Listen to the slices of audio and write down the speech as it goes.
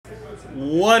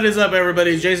What is up,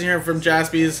 everybody? Jason here from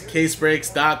Jaspy's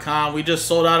CaseBreaks.com. We just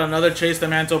sold out another Chase the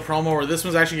Mantle promo where this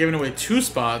one's actually giving away 2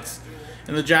 spots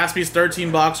in the Jaspy's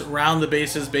 13-box round the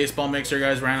bases baseball mixer,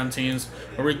 guys, random teams,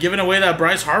 where we're giving away that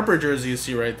Bryce Harper jersey you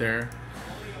see right there.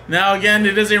 Now, again,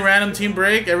 it is a random team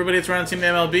break. Everybody, it's random team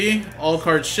MLB. All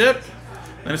cards ship.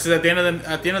 And this is at the end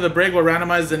of the break, we'll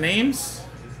randomize the names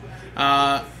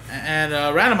and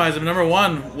randomize them. Number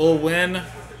 1 will win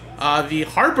the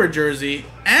Harper jersey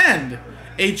and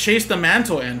a Chase the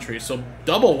Mantle entry, so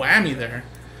double whammy there.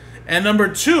 And number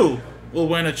 2 will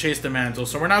win a Chase the Mantle.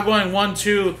 So we're not going 1,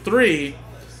 2, 3.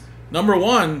 Number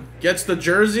 1 gets the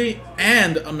jersey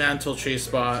and a Mantle Chase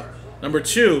spot. Number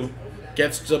 2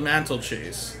 gets the Mantle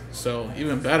Chase, so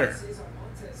even better.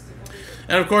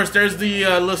 And of course, there's the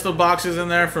list of boxes in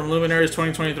there from Luminaries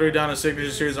 2023 down to Signature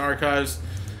Series Archives.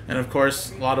 And of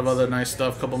course, a lot of other nice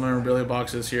stuff. Couple memorabilia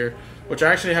boxes here, which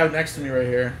I actually have next to me right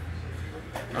here.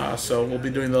 So we'll be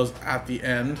doing those at the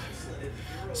end.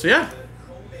 So yeah,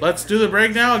 let's do the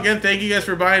break now. Again, thank you guys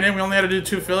for buying in. We only had to do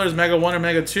 2 fillers, Mega 1 and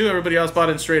Mega 2. Everybody else bought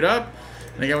in straight up.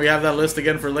 And again, we have that list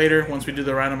again for later once we do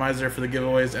the randomizer for the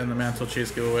giveaways and the Mantle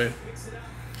Chase giveaway.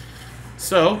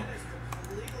 So,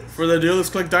 for the deal, let's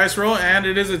click dice roll, and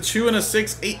it is a 2 and a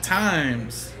 6, 8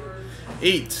 times.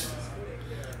 8.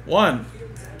 1,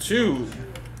 2,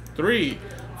 3,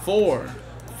 4,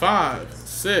 5,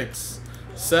 6,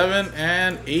 7,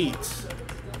 and 8.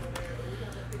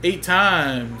 8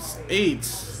 times.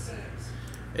 8.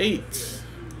 8.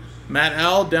 Matt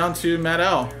L down to Matt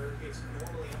L.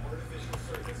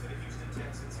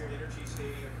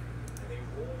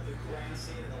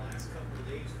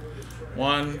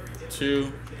 1,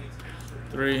 2,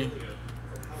 3,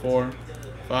 4,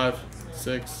 5,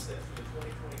 6,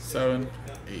 7,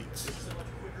 8.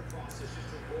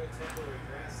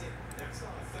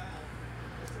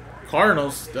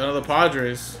 Cardinals down to the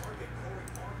Padres.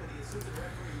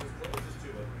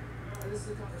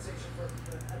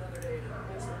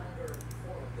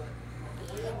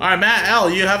 All right, Matt L,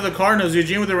 you have the Cardinals.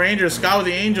 Eugene with the Rangers. Scott with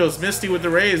the Angels. Misty with the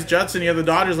Rays. Judson, you have the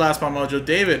Dodgers last spot mojo.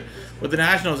 David with the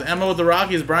Nationals. Emma with the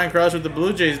Rockies. Brian Crouch with the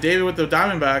Blue Jays. David with the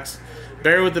Diamondbacks.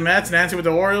 Barry with the Mets. Nancy with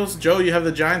the Orioles. Joe, you have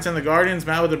the Giants and the Guardians.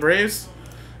 Matt with the Braves.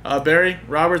 Barry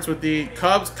Roberts with the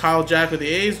Cubs. Kyle Jack with the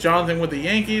A's. Jonathan with the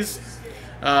Yankees.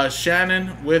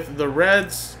 Shannon with the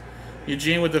Reds.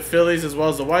 Eugene with the Phillies as well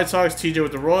as the White Sox. TJ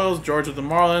with the Royals. George with the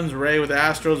Marlins. Ray with the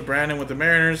Astros. Brandon with the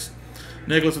Mariners.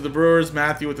 Nicholas with the Brewers.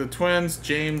 Matthew with the Twins.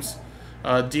 James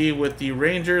D with the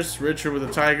Rangers. Richard with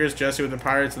the Tigers. Jesse with the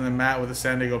Pirates. And then Matt with the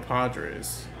San Diego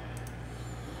Padres.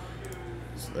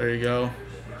 So there you go.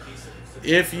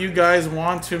 If you guys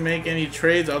want to make any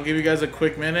trades, I'll give you guys a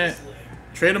quick minute.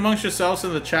 Trade amongst yourselves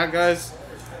in the chat, guys.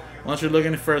 Unless you're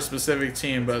looking for a specific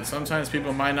team. But sometimes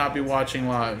people might not be watching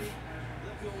live.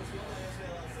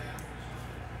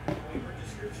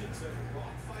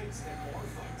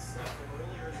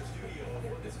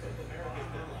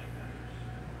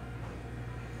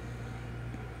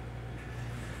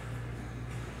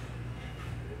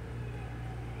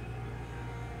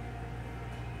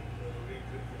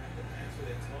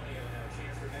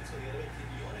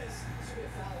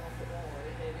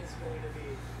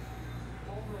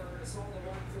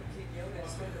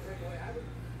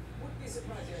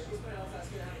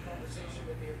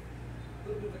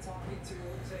 Talking to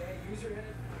say, hey, use your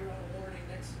head, you're on a warning.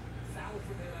 Next foul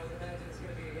from him, I would imagine it's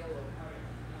going to be a yellow.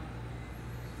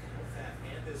 Fat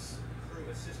and this crew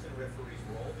assistant referees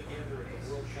were all together at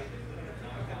the World Cup in the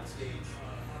knockout stage.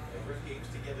 They ref games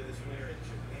together this winter in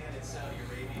Japan and Saudi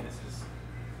Arabia. This is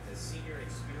as senior and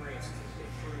experienced a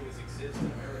crew as exists in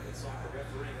American soccer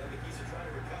refereeing. He's trying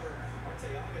to recover.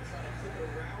 Arteaga trying to clip it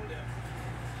around him.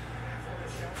 For a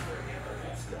shot for a hammer,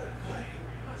 who's still playing.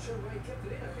 I'm not sure why he kept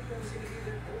it in. I think that was going to be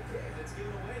their goal kick. It's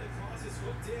given away. The cross is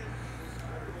hooked in.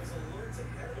 Harper was alert to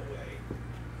head it away.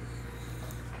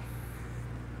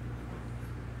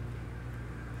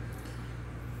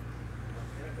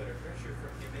 And a better pressure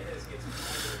from Jimenez gets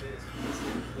tired of it as he gets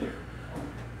it clear.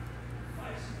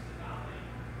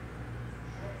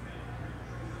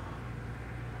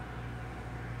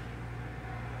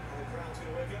 The crowd's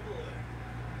going to wake up a little.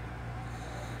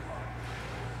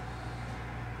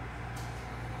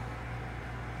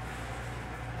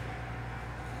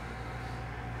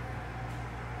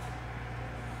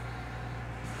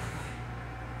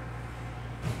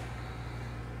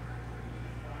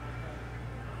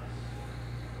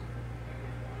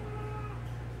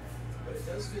 It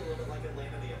does feel a little bit like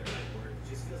Atlanta the other night, where it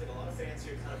just feels like a lot of fans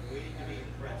here kind of waiting to be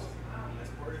impressed.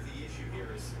 That's part of the issue here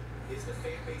is the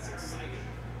fan base excited?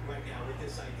 right now with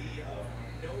this idea of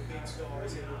no big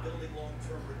stars and we're building long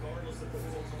term regardless of the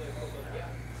results of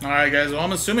the All right, guys. Well,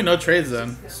 I'm assuming no trades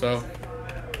then. So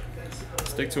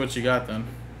stick to what you got then.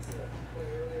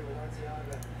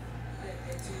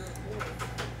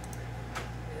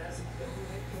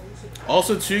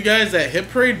 Also, too, guys, that Hit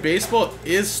Parade baseball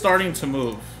is starting to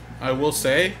move. I will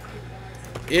say,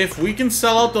 if we can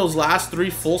sell out those last 3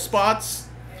 full spots,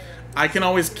 I can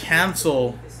always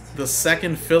cancel the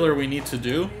second filler we need to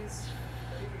do.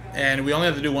 And we only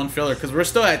have to do 1 filler because we're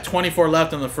still at 24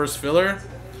 left in the first filler.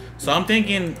 So I'm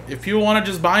thinking if people want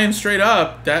to just buy in straight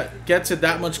up, that gets it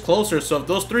that much closer. So if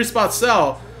those 3 spots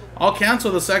sell, I'll cancel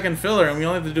the second filler and we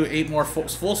only have to do 8 more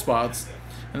full spots.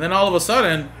 And then all of a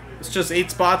sudden, it's just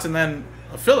 8 spots and then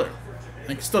a filler.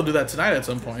 I can still do that tonight at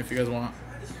some point if you guys want.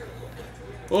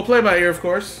 We'll play by ear, of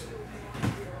course.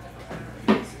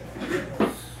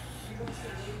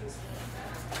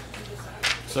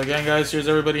 So again, guys, here's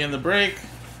everybody in the break.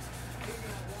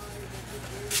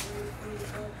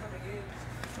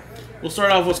 We'll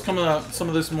start off with some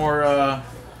of this more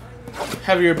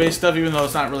heavier base stuff, even though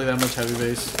it's not really that much heavy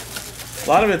base. A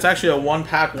lot of it's actually a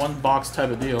 1-pack, 1-box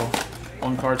type of deal.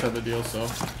 1 card type of deal, so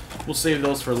we'll save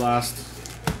those for last.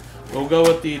 We'll go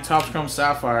with the Topps Chrome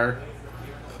Sapphire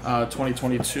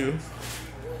 2022.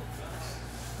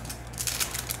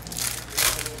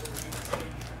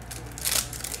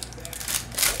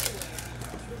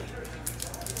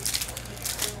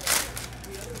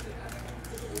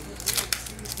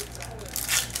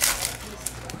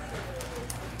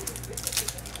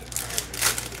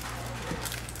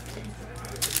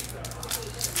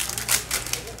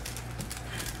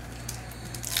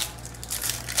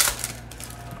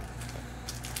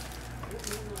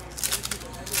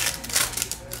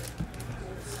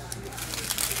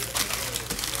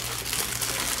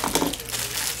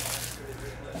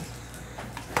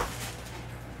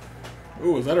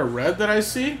 Ooh, is that a red that I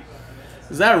see?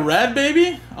 Is that red,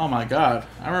 baby? Oh my god.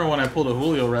 I remember when I pulled a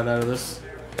Julio red out of this.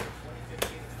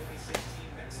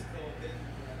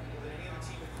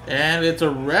 And it's a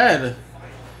red.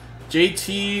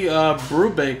 JT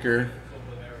Brubaker.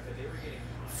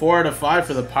 4 out of 5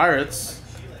 for the Pirates.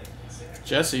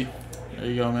 Jesse. There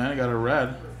you go, man. I got a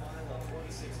red.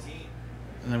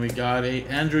 And then we got a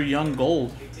Andrew Young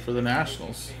gold for the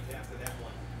Nationals.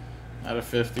 Out of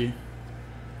 50.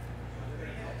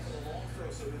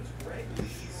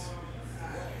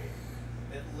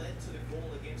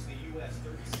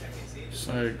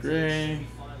 Sorry, Gray.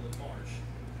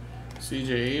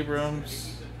 CJ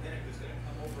Abrams.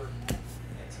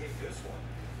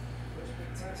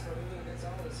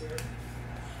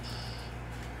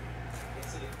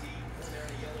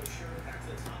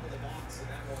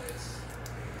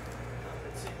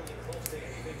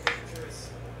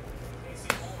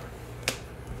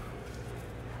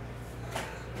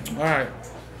 All right,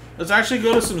 let's actually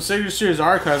go to some Signature Series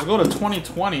archives. We'll go to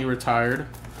 2020 retired.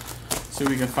 See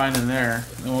what we can find in there.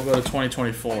 Then we'll go to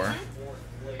 2024.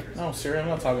 No, Siri, I'm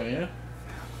not talking to you.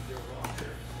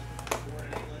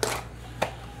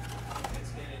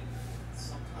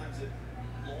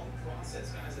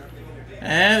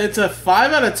 And it's a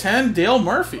 5 out of 10 Dale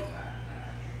Murphy.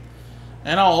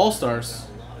 And All-Stars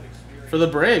for the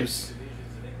Braves.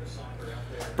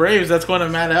 Braves, that's going to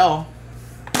Matt L.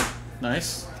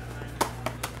 Nice.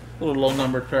 A little low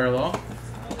numbered parallel.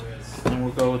 And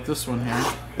we'll go with this one here.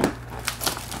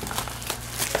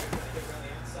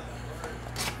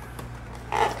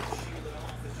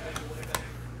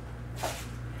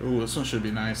 Ooh, this one should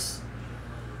be nice.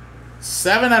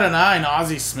 7 out of 9,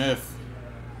 Ozzie Smith.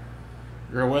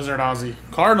 You're a wizard, Ozzie.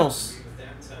 Cardinals.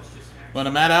 Going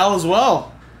to Matt Al as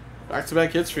well.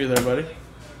 Back-to-back hits for you there, buddy.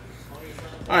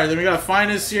 Alright, then we got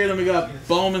Finest here. Then we got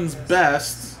Bowman's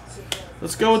Best.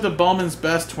 Let's go with the Bowman's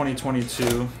Best 2022.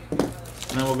 And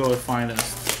then we'll go with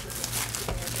Finest.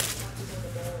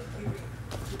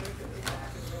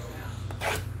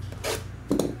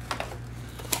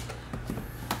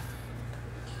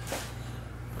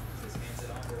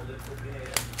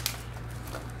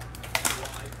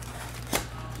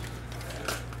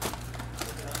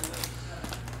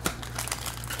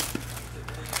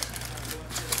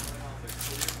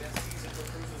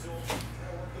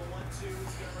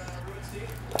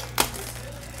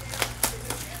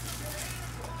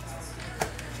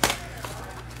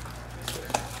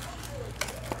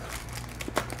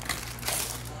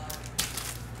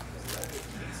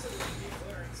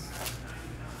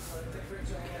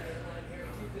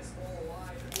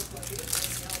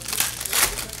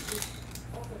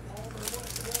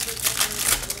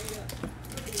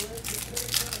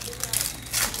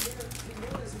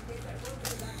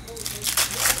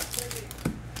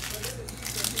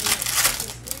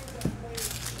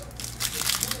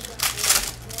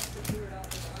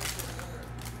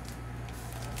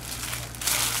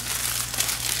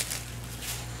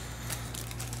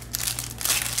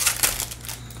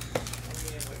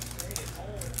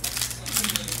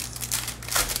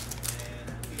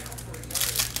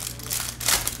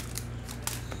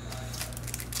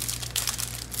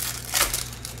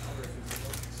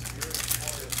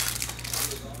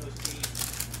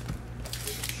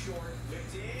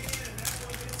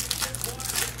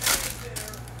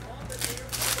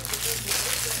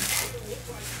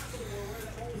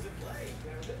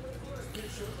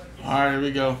 All right, here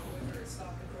we go.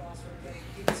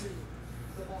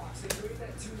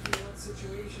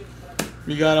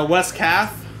 We got a West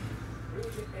Calf.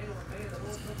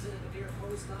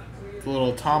 A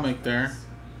little atomic there.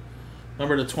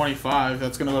 Number to 25.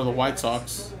 That's going to go to the White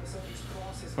Sox.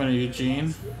 Going to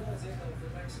Eugene.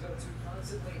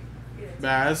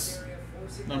 Baz.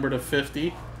 Number to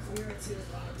 50.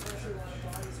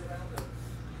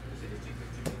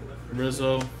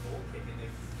 Rizzo.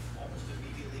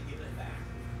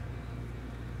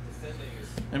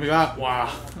 And we got,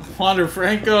 wow, Wander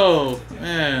Franco.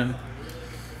 Man.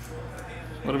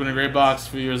 Would have been a great box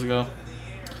a few years ago.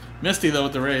 Misty, though,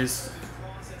 with the Rays.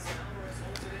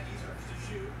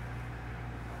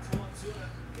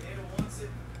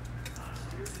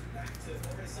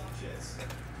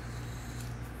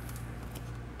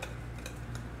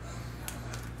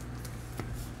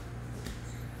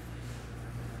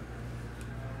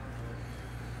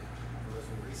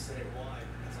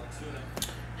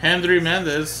 Henry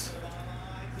Mendez.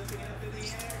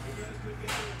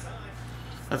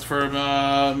 That's for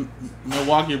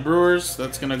Milwaukee Brewers.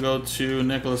 That's going to go to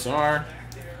Nicholas R.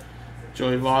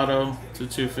 Joey Votto to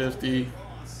 250.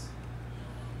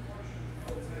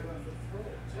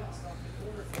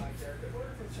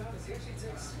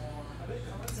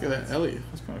 Look at that Elliott.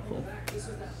 That's kind of cool.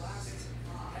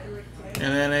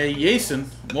 And then a Yason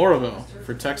Morrill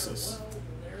for Texas.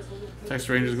 Texas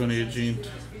Rangers going to Eugene.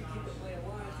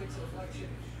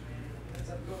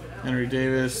 Henry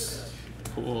Davis,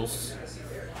 Pools.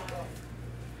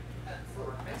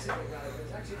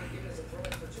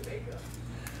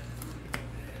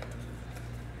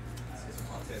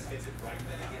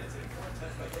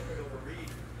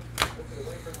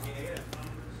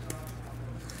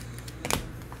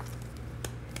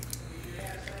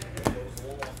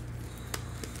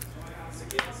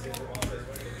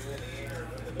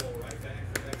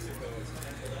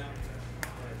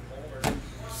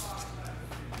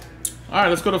 All right,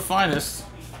 let's go to Finest.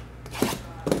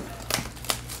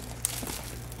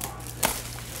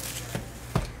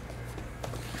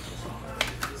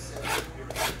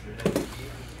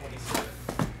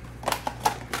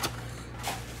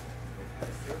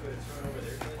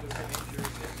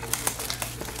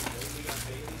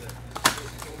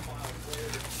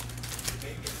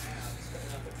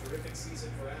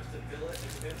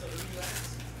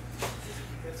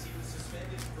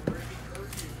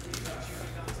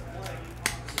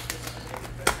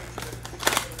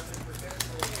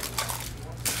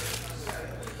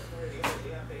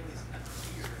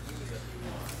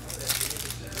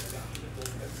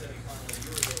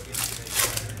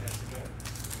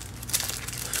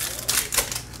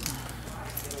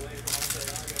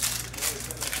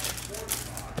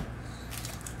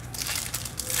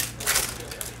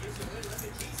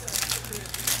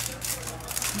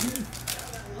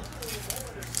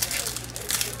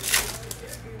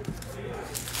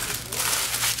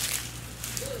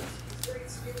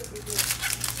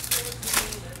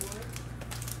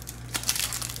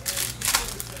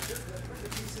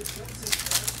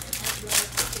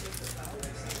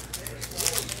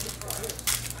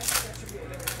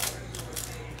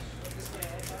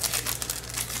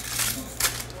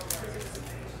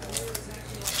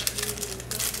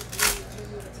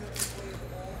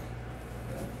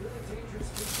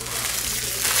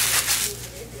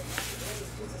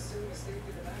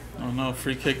 Oh no,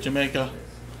 free kick Jamaica.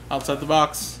 Outside the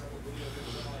box.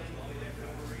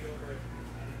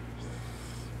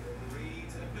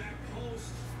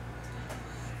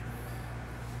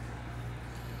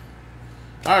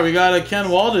 Alright, we got a Ken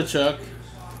Waldichuk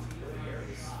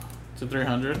to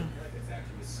 300.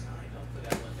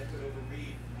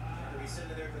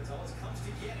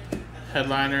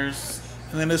 Headliners.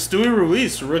 And then a Stewie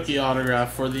Ruiz rookie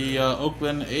autograph for the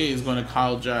Oakland A's going to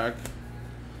Kyle Jack.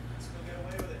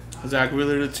 Zach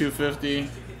Wheeler to 250.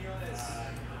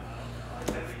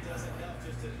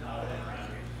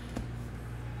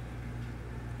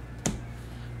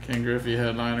 Ken Griffey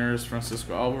headliners.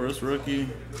 Francisco Alvarez rookie.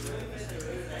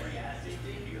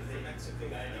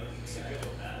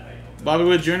 Bobby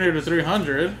Witt Jr. to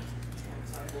 300. And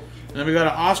then we got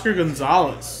an Oscar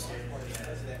Gonzalez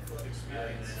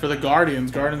for the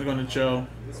Guardians. Guardians going to Joe.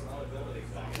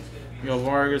 We got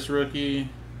Vargas rookie.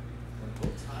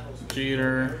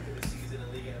 Jeter.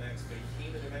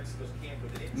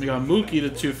 We got Mookie to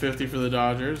 250 for the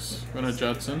Dodgers. Going to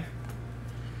Judson.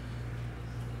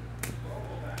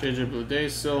 JJ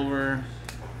Bleday silver.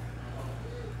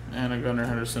 And a Gunnar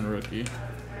Henderson rookie.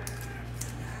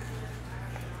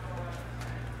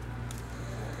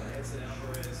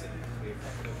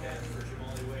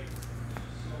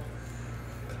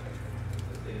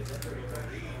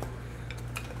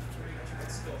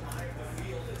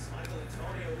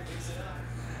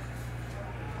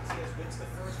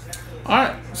 All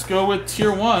right, let's go with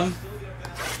tier 1.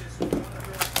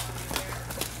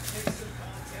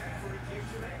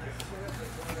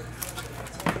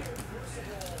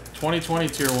 '20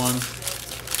 tier 1.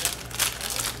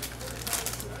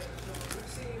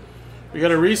 We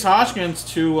got a Reese Hoskins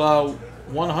to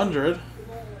 100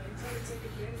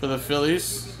 for the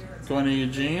Phillies, going to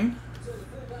Eugene.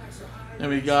 And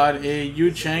we got a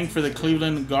Yu Chang for the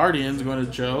Cleveland Guardians, going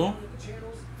to Joe.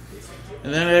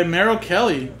 And then a Merrill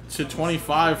Kelly to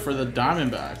 25 for the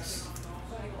Diamondbacks.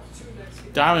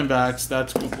 Diamondbacks,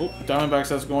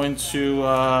 that's going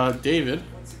to David.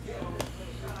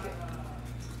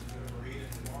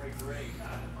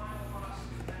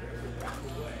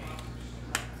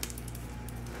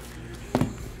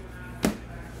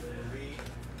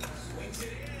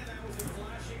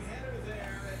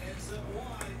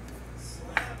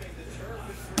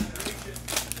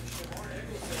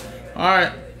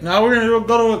 Alright, now we're going to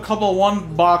go to a couple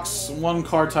one-box,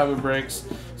 one-card type of breaks.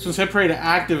 This one's Hit Parade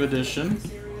Active Edition.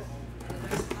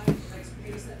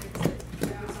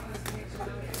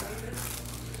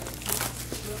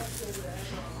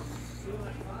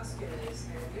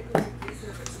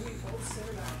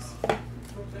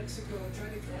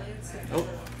 Oh.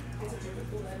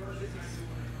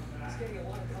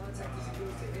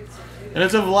 And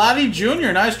it's a Vladdy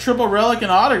Jr. Nice triple relic and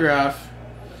autograph.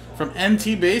 From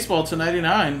NT Baseball to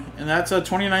 99, and that's a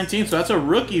 2019, so that's a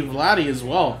rookie Vladdy as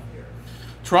well.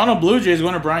 Toronto Blue Jays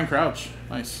going to Brian Crouch.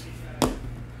 Nice.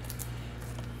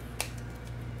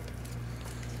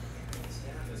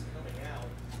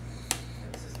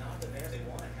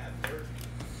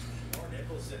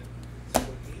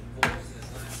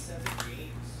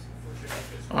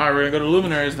 All right, we're going to go to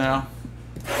Luminaries now.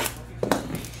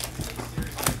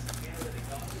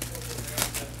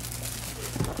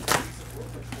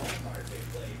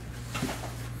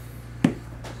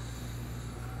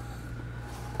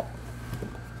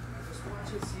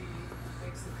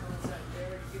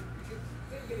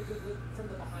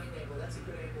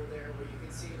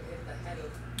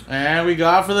 And we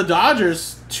got for the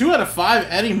Dodgers, 2 out of 5,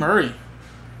 Eddie Murray.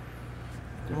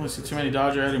 Don't really see too many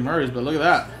Dodger Eddie Murrays, but look at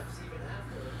that.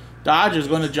 Dodgers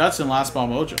going to Judson, last ball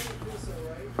mojo.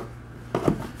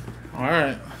 All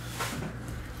right.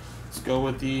 Let's go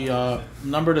with the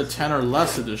number to 10 or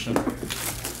less edition.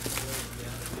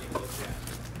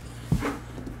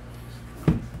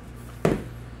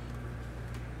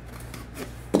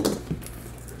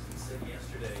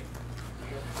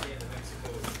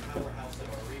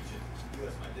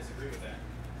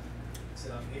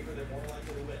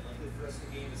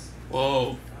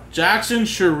 Whoa. Jackson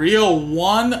Chiriel,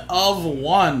 1 of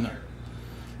 1.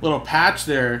 Little patch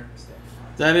there.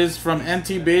 That is from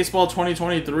NT Baseball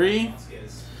 2023.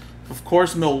 Of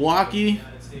course, Milwaukee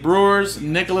Brewers,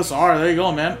 Nicholas R. There you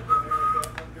go, man.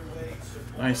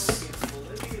 Nice.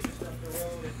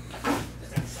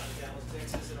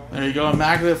 There you go.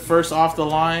 Immaculate first off the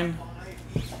line.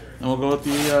 And we'll go with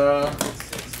the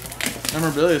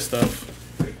memorabilia stuff.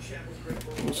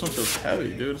 This one feels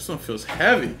heavy, dude. This one feels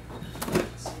heavy.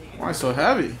 Why so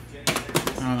heavy?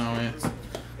 I don't know, man.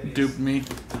 It duped me.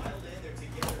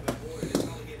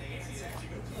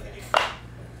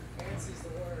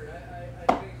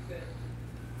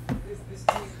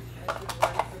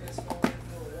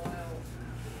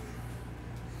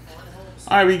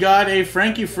 All right, we got a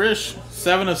Frankie Frisch,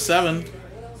 7 of 7.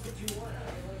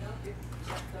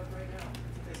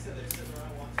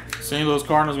 St. Louis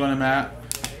Cardinals going to Matt.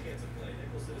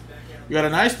 We got a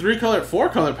nice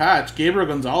 4-color patch. Gabriel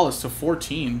Gonzalez to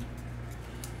 14.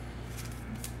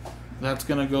 That's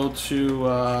going to go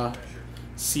to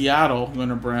Seattle. Going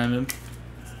to Brandon.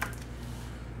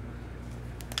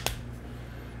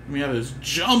 We have this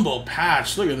jumbo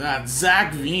patch. Look at that.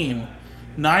 Zach Veen.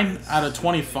 9 out of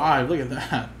 25. Look at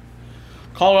that.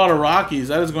 Colorado Rockies.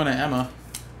 That is going to Emma.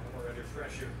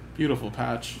 Beautiful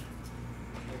patch.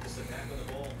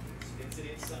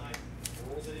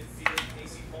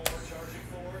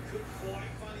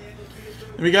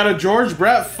 And we got a George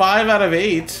Brett, 5 out of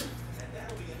 8. This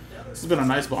has been a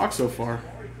nice box so far.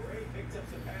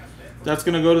 That's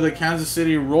going to go to the Kansas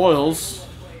City Royals.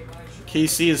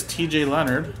 KC is TJ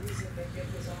Leonard.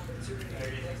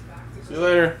 See you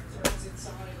later.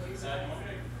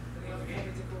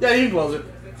 Yeah, you can close it.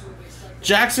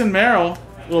 Jackson Merrill,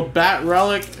 little bat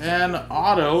relic and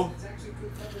auto.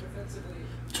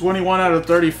 21 out of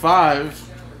 35.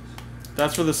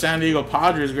 That's for the San Diego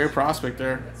Padres. Great prospect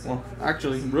there. Well,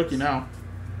 actually, rookie now.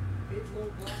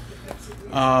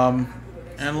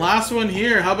 And last one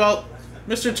here. How about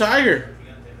Mr. Tiger?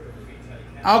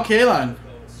 Al Kaline.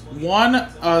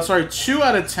 2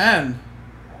 out of 10.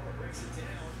 Breaks it down.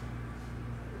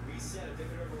 Reset. If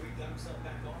David ever got himself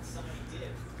back on side, he did.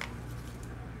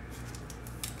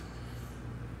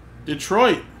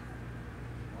 Detroit.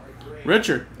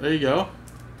 Richard. There you go.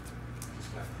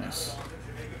 Nice.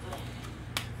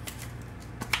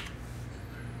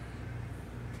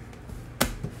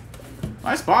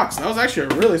 Nice box. That was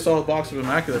actually a really solid box of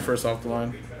Immaculate first off the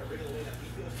line.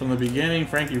 From the beginning,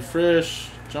 Frankie Frisch,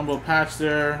 Jumbo Patch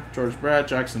there, George Brett,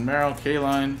 Jackson Merrill,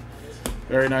 K-Line.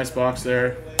 Very nice box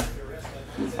there.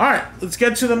 Alright, let's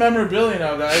get to the memorabilia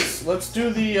now, guys. Let's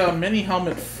do the mini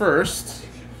helmet first.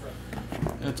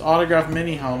 It's autographed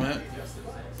mini helmet.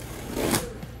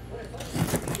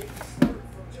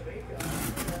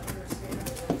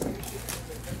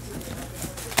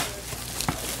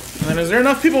 And is there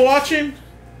enough people watching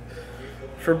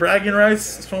for bragging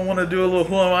rights? If I want to do a little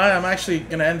who am I, I'm actually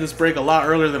going to end this break a lot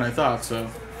earlier than I thought, so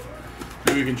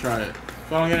maybe we can try it.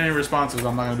 If I don't get any responses,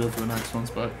 I'm not going to do it for the next ones,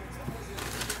 but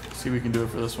see if we can do it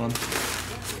for this one.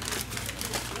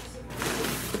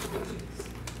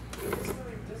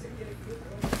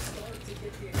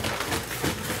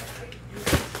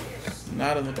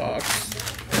 Not in the box.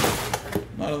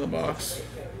 Not in the box.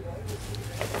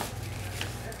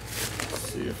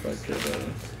 See if I could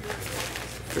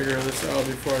figure this out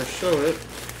before I show it.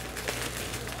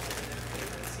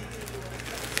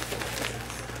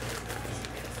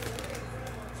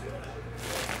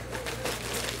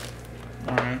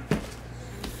 Alright.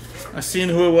 I seen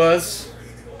who it was.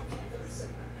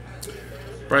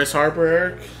 Bryce Harper,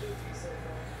 Eric.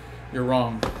 You're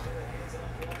wrong.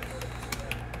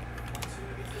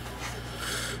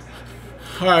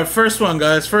 Alright, first one,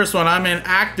 guys. First one. I'm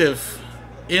active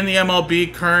in the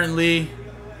MLB, currently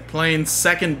playing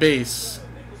second base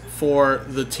for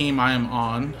the team I am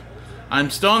on. I'm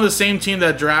still on the same team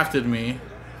that drafted me.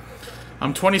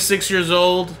 I'm 26 years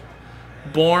old,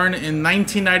 born in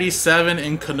 1997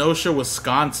 in Kenosha,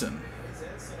 Wisconsin.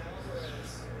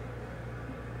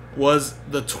 Was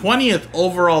the 20th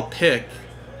overall pick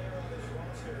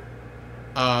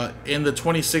in the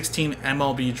 2016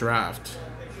 MLB draft.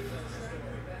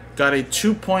 Got a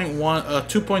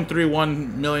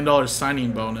 $2.31 million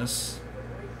signing bonus,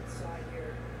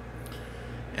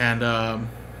 and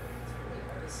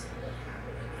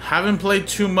haven't played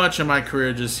too much in my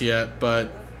career just yet.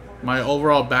 But my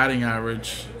overall batting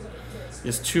average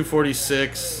is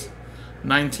 .246,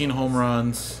 19 home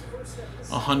runs,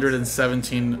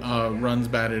 117 runs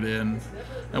batted in,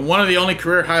 and one of the only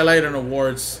career highlight and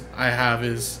awards I have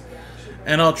is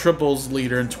NL Triples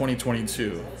leader in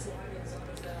 2022.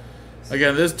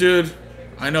 Again, this dude,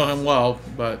 I know him well,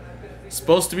 but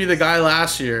supposed to be the guy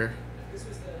last year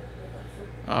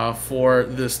for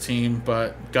this team,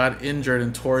 but got injured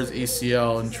and tore his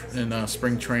ACL in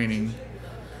spring training,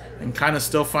 and kind of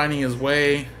still finding his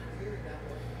way,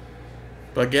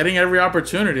 but getting every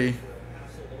opportunity.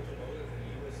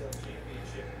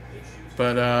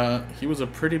 But he was a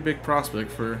pretty big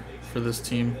prospect for this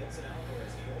team.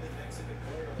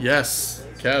 Yes,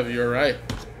 Kev, you're right.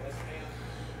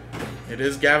 It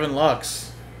is Gavin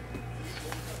Lux.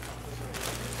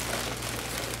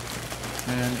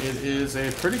 And it is a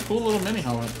pretty cool little mini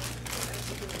helmet.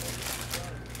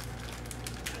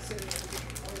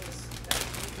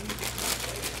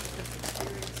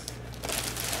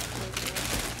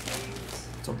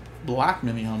 It's a black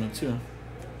mini helmet too.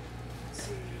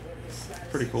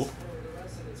 Pretty cool.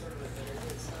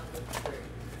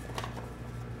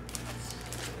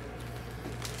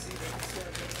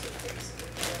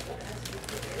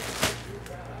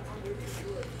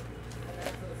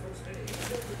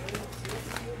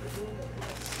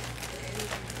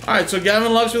 All right, so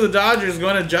Gavin Lux for the Dodgers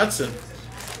going to Judson.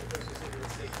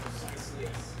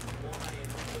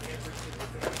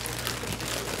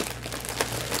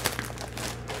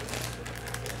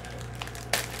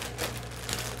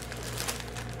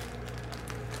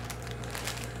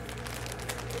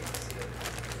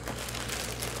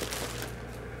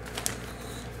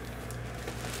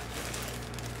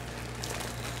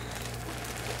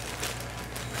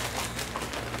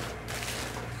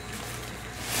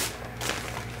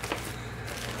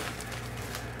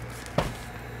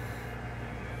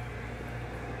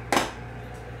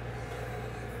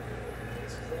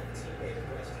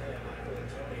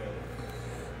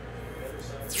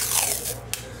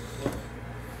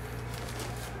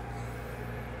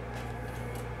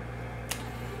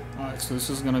 So this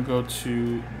is going to go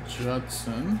to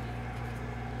Judson.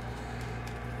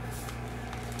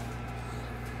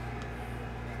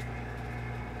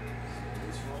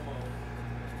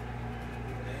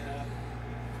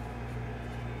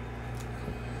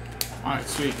 Alright,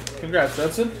 sweet. Congrats,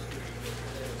 Judson.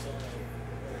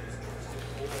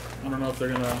 I don't know if they're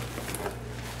gonna...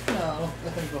 No, I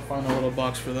think they'll find a little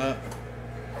box for that.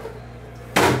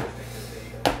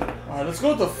 Alright, let's go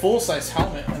with the full-size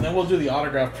helmet, and then we'll do the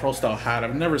autographed pro-style hat.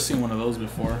 I've never seen one of those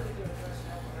before.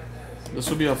 This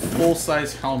will be a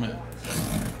full-size helmet.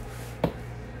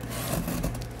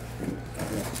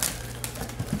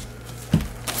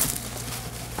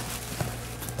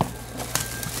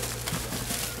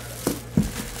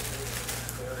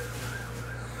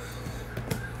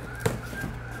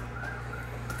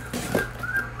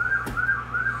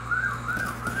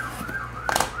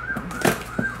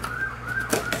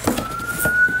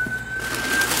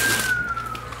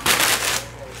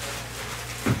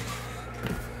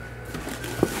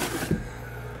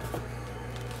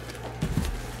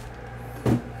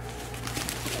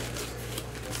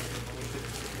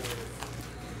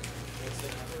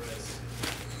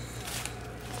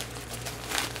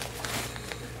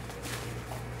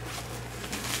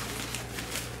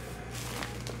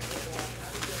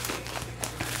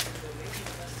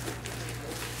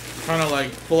 Trying to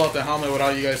like pull out the helmet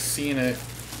without you guys seeing it,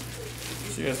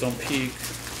 so you guys don't peek.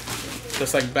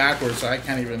 Just like backwards, so I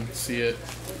can't even see it.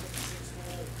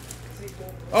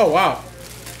 Oh wow,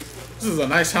 this is a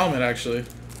nice helmet actually.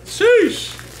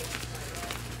 Sheesh.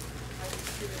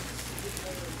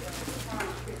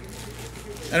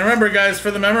 And remember, guys,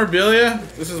 for the memorabilia,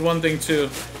 this is one thing too.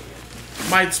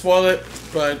 Might spoil it,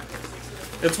 but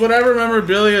it's whatever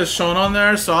memorabilia is shown on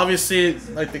there. So obviously,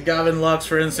 like the Gavin Lux,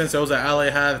 for instance, it was an LA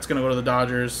hat. It's gonna go to the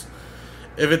Dodgers.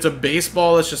 If it's a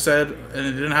baseball, let's just say, and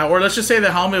it didn't have, or let's just say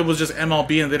the helmet was just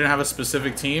MLB and they didn't have a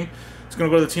specific team, it's gonna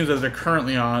go to the teams that they're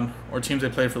currently on or teams they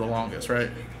played for the longest,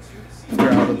 right? If they're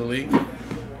out of the league.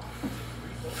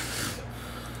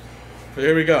 But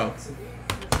here we go.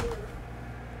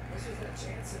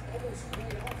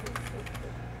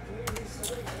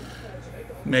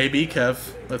 Maybe,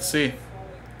 Kev. Let's see.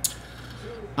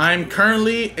 I'm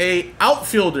currently a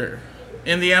outfielder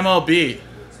in the MLB.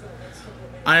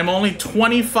 I am only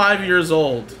 25 years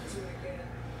old.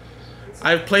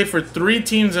 I've played for 3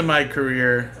 teams in my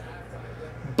career,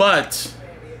 but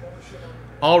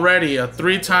already a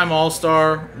 3-time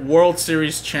All-Star, World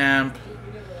Series champ,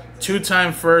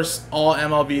 2-time first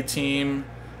All-MLB team,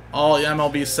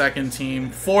 All-MLB second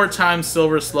team, 4-time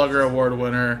Silver Slugger Award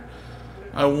winner.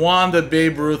 I won the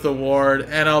Babe Ruth Award,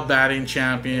 NL batting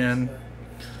champion,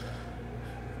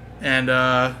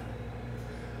 and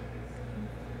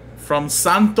from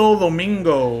Santo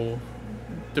Domingo,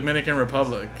 Dominican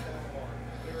Republic,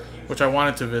 which I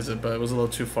wanted to visit, but it was a little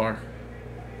too far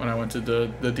when I went to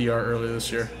the DR earlier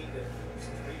this year.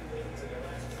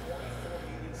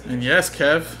 And yes,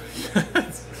 Kev,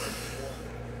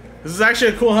 this is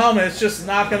actually a cool helmet. It's just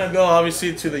not going to go,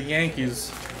 obviously, to the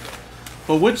Yankees.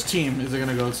 But which team is it going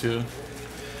to go to?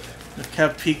 If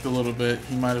Kev peeked a little bit,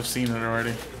 he might have seen it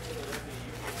already.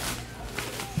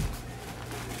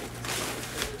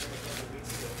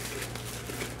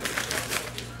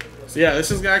 So yeah,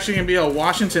 this is actually going to be a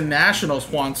Washington Nationals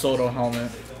Juan Soto helmet.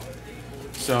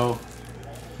 So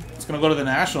it's going to go to the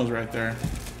Nationals right there.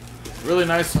 Really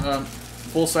nice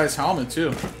full-size helmet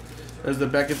too. There's the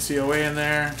Beckett COA in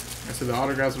there. Like I said, the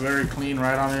autograph's very clean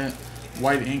right on it.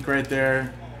 White ink right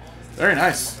there. Very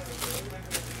nice.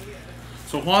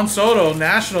 So Juan Soto,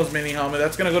 Nationals mini helmet.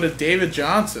 That's going to go to David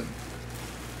Johnson.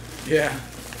 Yeah.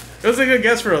 It was a good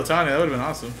guess for Ohtani. That would have been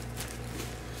awesome.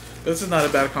 This is not a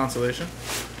bad consolation.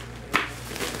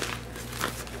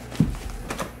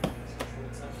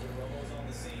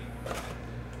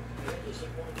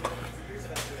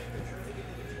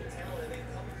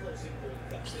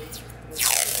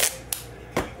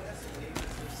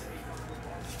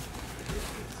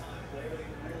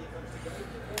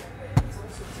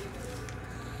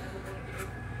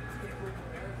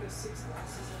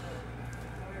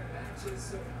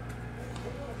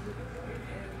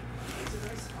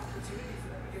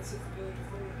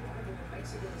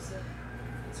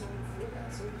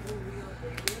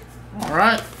 All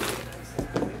right.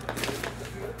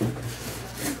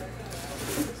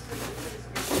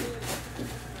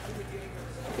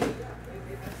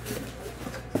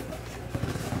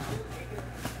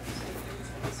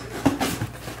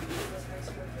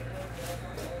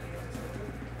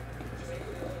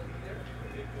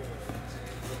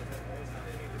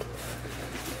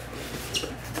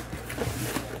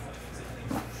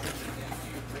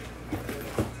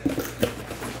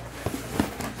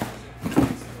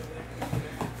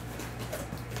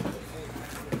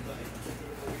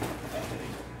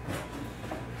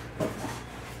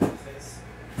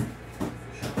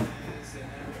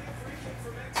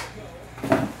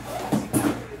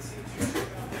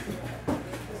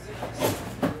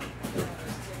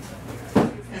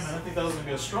 that was gonna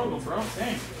be a struggle, bro.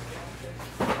 Dang.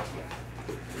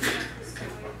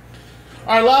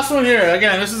 All right, last one here.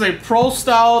 Again, this is a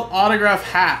pro-styled autograph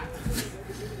hat.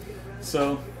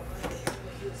 So,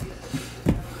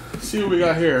 let's see what we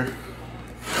got here.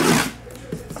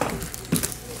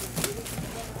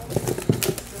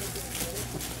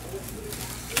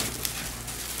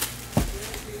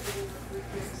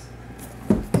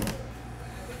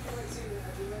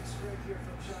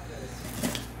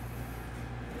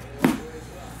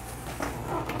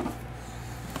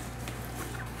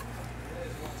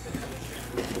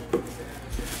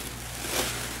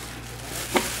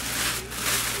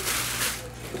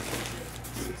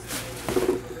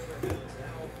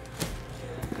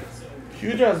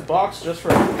 Huge ass box just for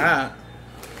a hat.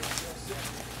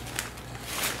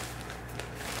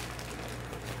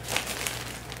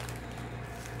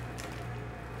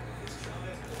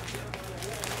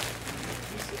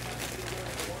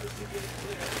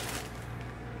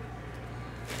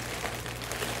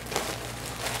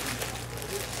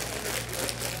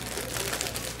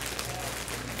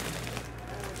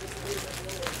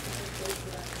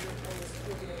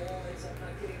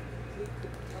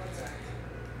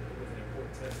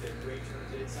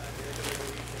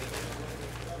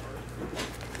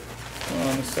 Hold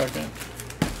on a second.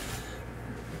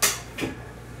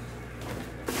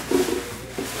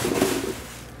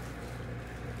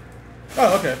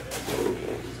 Oh, okay.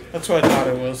 That's what I thought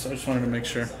it was. I just wanted to make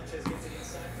sure.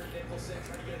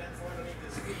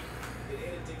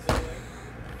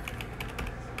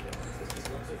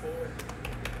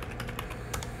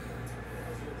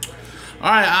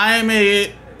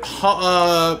 Alright,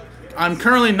 I'm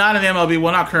currently not in the MLB.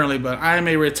 Well, not currently, but I am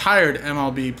a retired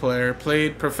MLB player.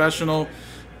 Played professional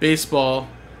baseball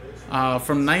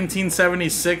from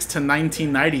 1976 to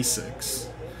 1996.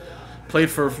 Played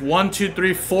for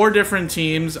 4 different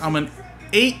teams. I'm an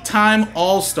 8-time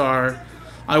All-Star.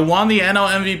 I won the NL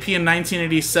MVP in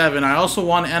 1987. I also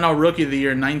won NL Rookie of the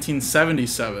Year in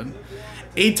 1977.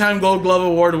 8-time Gold Glove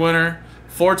Award winner.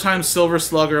 4-time Silver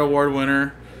Slugger Award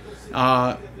winner.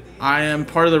 I am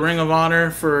part of the Ring of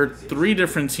Honor for 3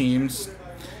 different teams,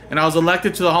 and I was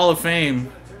elected to the Hall of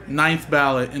Fame, 9th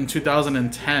ballot in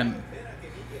 2010.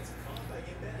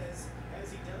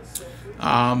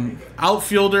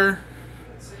 Outfielder,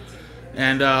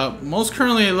 and most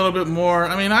currently a little bit more.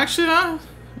 I mean, actually,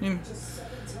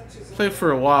 played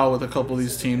for a while with a couple of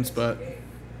these teams, but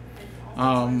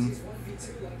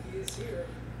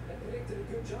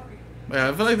yeah,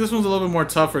 I feel like this one's a little bit more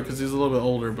tougher because he's a little bit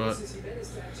older, but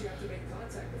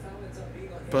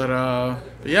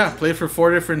yeah, played for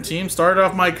 4 different teams. Started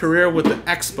off my career with the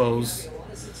Expos.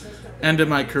 Ended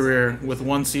my career with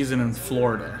 1 season in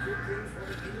Florida.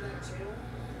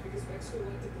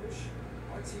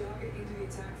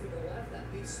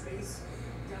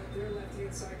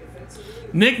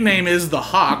 Nickname is the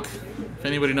Hawk, if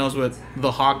anybody knows what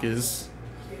the Hawk is.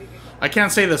 I can't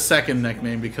say the second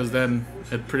nickname because then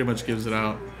it pretty much gives it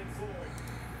out.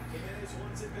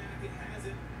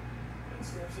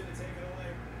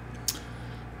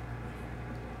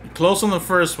 Close on the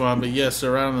first one, but yes,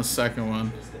 they're right on the second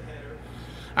one.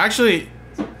 Actually,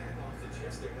 I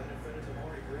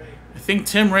think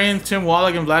Tim Raines, Tim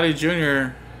Wallach, and Vladdy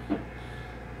Jr.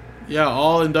 Yeah,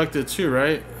 all inducted too,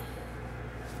 right?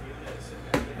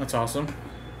 That's awesome.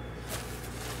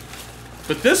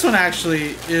 But this one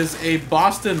actually is a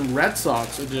Boston Red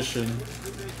Sox edition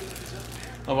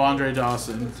of Andre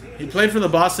Dawson. He played for the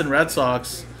Boston Red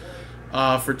Sox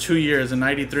for 2 years in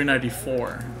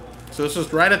 '93-'94. So this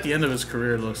was right at the end of his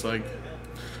career, it looks like.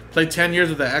 Played 10 years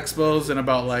with the Expos and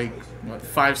about like, what,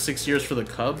 5-6 years for the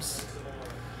Cubs.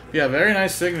 Yeah, very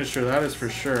nice signature, that is for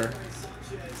sure.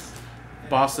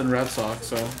 Boston Red Sox,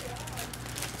 so.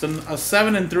 It's a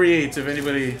 7 3/8 if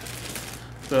anybody,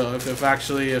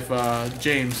 if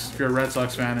James, if you're a Red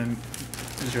Sox fan and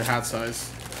is your hat size.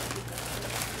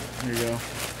 There you go.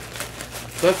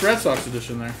 So that's Red Sox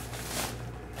edition there.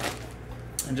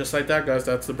 And just like that, guys,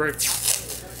 that's the break.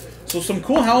 So some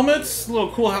cool helmets, little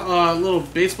cool little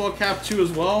baseball cap too as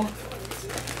well.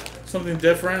 Something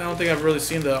different. I don't think I've really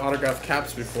seen the autographed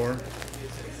caps before.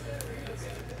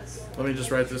 Let me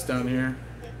just write this down here.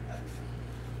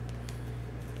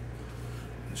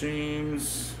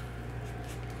 James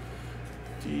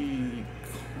D.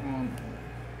 Connell.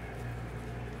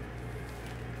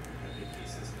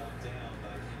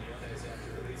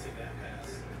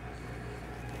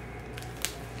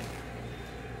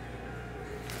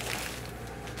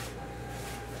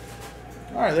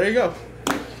 Alright, there you go.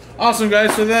 Awesome,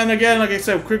 guys. So then again, like I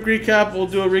said, quick recap. We'll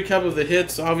do a recap of the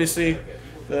hits. Obviously,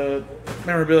 the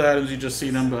memorabilia items, you just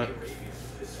seen them, but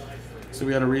So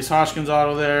we had a Reese Hoskins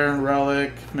auto there,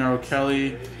 Relic, Merrill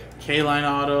Kelly, K-Line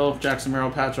auto, Jackson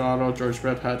Merrill patch auto, George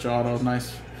Brett patch auto,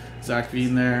 nice Zach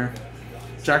Bean there.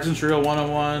 Jackson Trio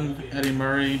 101, Eddie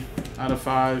Murray out of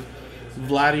 5,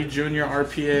 Vladdy Jr.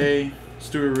 RPA,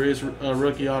 Stuart Ruiz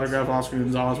rookie autograph, Oscar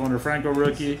Gonzalez, Wander Franco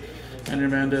rookie, Henry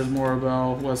Mendez,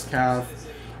 Morabel, West Calf,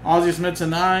 Ozzie Smith to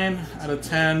 9 out of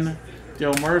 10,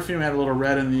 Dale Murphy. We had a little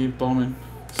red in the Bowman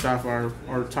Sapphire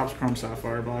or Topps Chrome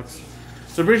Sapphire box.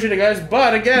 So appreciate it, guys.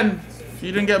 But again, if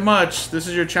you didn't get much, this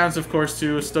is your chance, of course,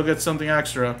 to still get something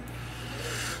extra.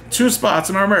 2 spots.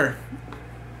 And remember,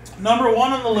 number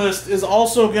 1 on the list is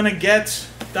also going to get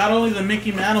not only the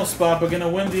Mickey Mantle spot, but going to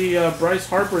win the Bryce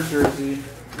Harper jersey,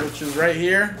 which is right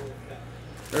here.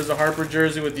 There's a Harper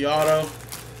jersey with the auto.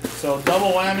 So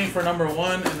double whammy for number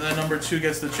 1, and then number 2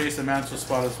 gets the Chase and Mantle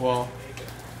spot as well.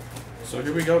 So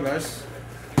here we go, guys.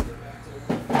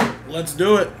 Let's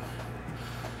do it.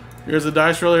 Here's the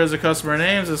dice roller. Here's the customer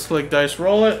names. Let's click dice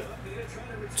roll it.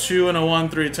 2 and a 1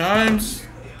 3 times.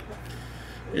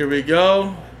 Here we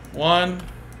go. 1,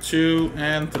 2,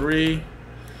 and 3.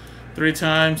 3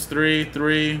 times. 3,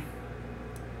 3.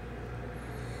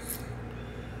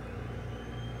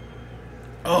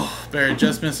 Oh, Barry,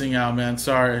 just missing out, man.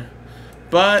 Sorry.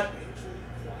 But,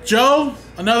 Joe,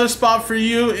 another spot for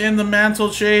you in the Mantle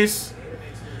Chase.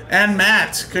 And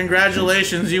Matt,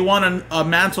 congratulations. You won a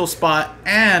Mantle spot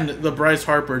and the Bryce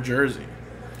Harper jersey.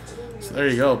 So there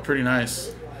you go. Pretty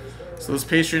nice. So let's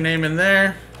paste your name in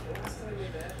there.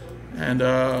 And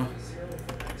we'll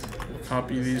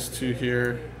copy these 2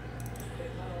 here.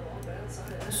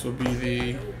 This will be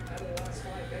the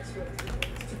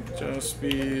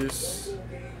Jaspy's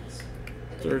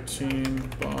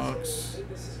 13 box.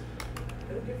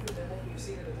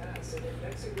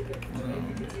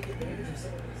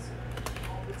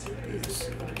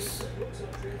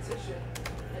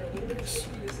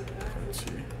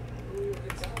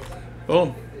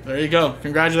 Boom. There you go.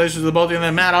 Congratulations to both of you. And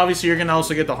then Matt, obviously you're going to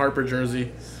also get the Harper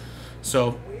jersey.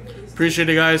 So, appreciate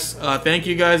it, guys. Thank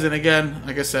you, guys. And again,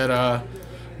 like I said,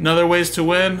 another ways to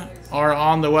win are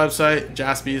on the website,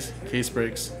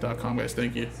 jaspyscasebreaks.com, guys.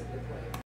 Thank you.